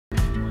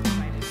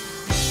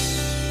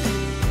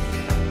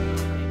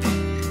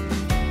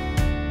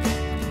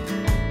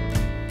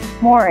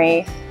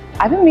Maury,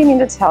 I've been meaning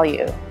to tell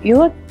you, you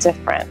look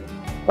different.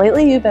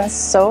 Lately you've been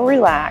so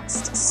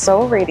relaxed,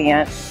 so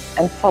radiant,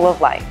 and full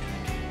of life.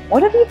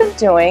 What have you been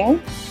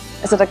doing?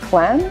 Is it a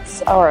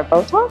cleanse or a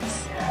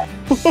Botox?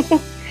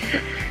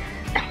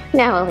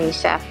 No,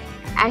 Alicia.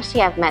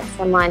 Actually, I've met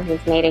someone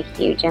who's made a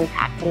huge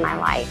impact in my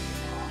life.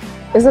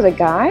 Is it a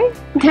guy?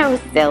 No,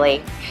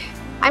 silly.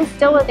 I'm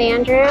still with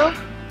Andrew,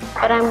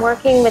 but I'm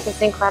working with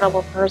this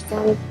incredible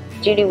person,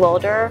 Judy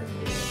Wolder.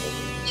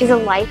 She's a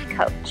life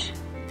coach.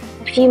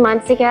 A few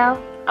months ago,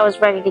 I was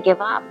ready to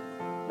give up,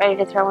 ready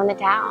to throw in the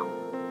towel.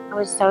 I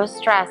was so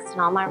stressed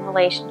in all my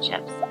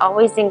relationships,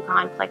 always in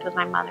conflict with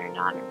my mother and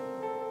daughter.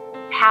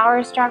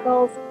 Power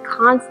struggles,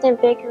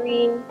 constant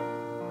bickering.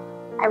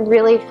 I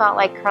really felt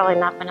like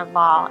curling up in a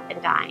ball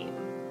and dying.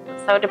 I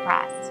was so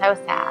depressed, so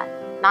sad,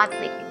 not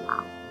sleeping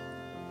well.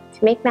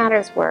 To make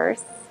matters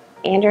worse,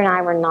 Andrew and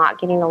I were not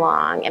getting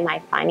along, and my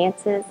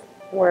finances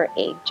were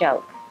a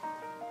joke.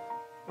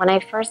 When I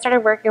first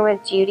started working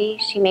with Judy,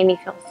 she made me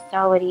feel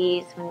so at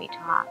ease when we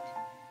talked.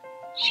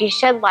 She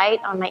shed light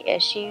on my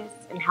issues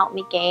and helped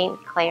me gain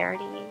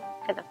clarity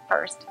for the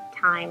first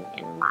time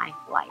in my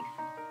life.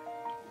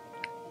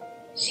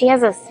 She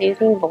has a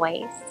soothing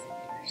voice.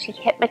 She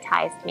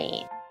hypnotized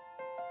me,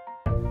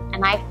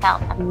 and I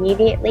felt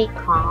immediately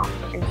calm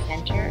and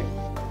centered.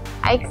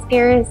 I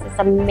experienced this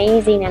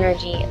amazing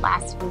energy. It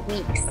lasted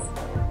weeks.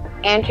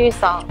 Andrew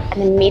saw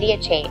an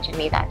immediate change in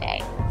me that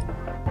day.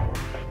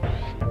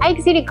 I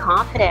exuded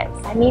confidence.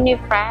 I made new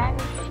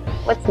friends.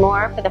 What's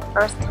more, for the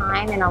first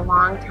time in a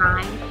long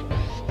time,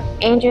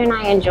 Andrew and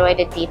I enjoyed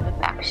a deep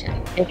affection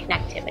and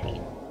connectivity.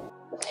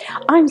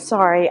 I'm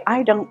sorry,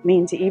 I don't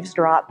mean to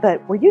eavesdrop,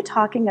 but were you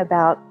talking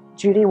about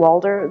Judy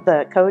Wolder,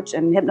 the coach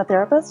and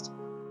hypnotherapist?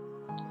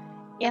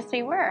 Yes,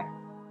 we were.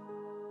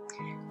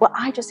 Well,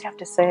 I just have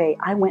to say,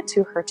 I went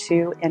to her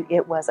too, and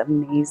it was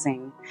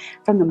amazing.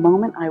 From the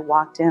moment I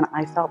walked in,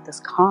 I felt this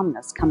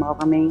calmness come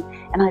over me,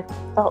 and I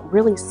felt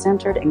really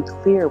centered and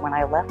clear when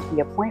I left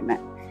the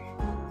appointment.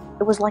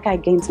 It was like I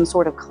gained some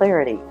sort of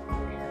clarity.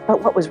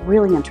 But what was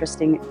really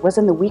interesting was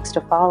in the weeks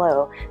to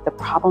follow, the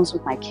problems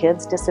with my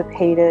kids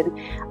dissipated.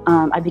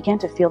 I began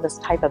to feel this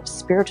type of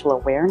spiritual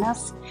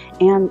awareness,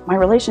 and my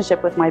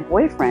relationship with my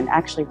boyfriend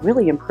actually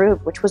really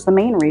improved, which was the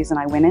main reason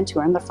I went into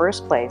her in the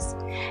first place.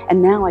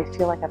 And now I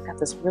feel like I've got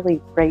this really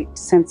great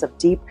sense of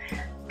deep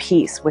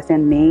peace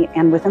within me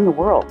and within the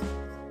world.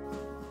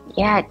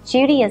 Yeah,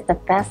 Judy is the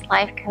best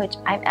life coach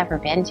I've ever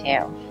been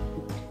to.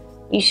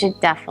 You should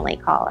definitely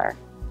call her.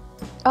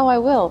 Oh, I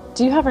will.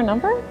 Do you have her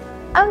number?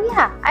 Oh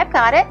yeah, I've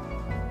got it.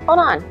 Hold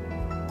on.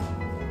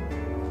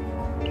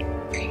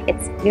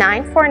 It's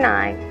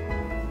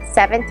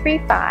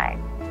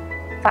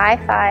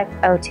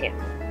 949-735-5502.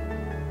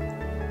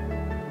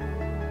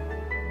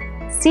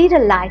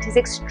 Cedar Light is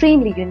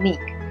extremely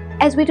unique,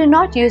 as we do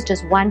not use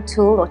just one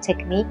tool or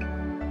technique.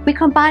 We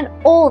combine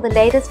all the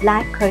latest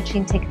life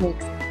coaching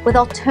techniques with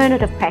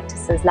alternative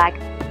practices like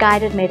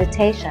guided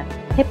meditation,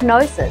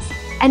 hypnosis,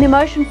 and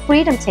emotion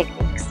freedom techniques.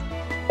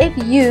 If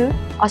you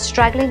are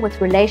struggling with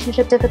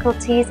relationship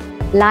difficulties,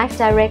 life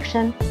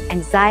direction,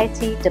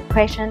 anxiety,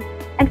 depression,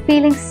 and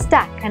feeling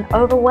stuck and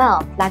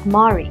overwhelmed like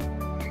Maury,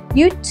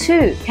 you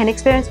too can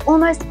experience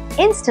almost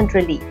instant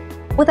relief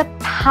with a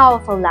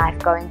powerful life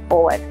going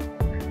forward.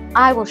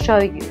 I will show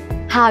you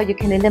how you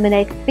can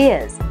eliminate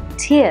fears,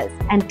 tears,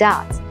 and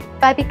doubts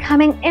by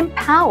becoming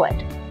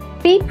empowered.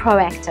 Be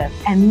proactive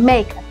and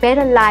make a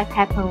better life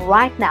happen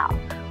right now.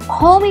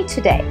 Call me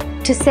today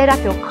to set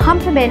up your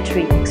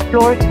complimentary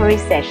exploratory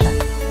session.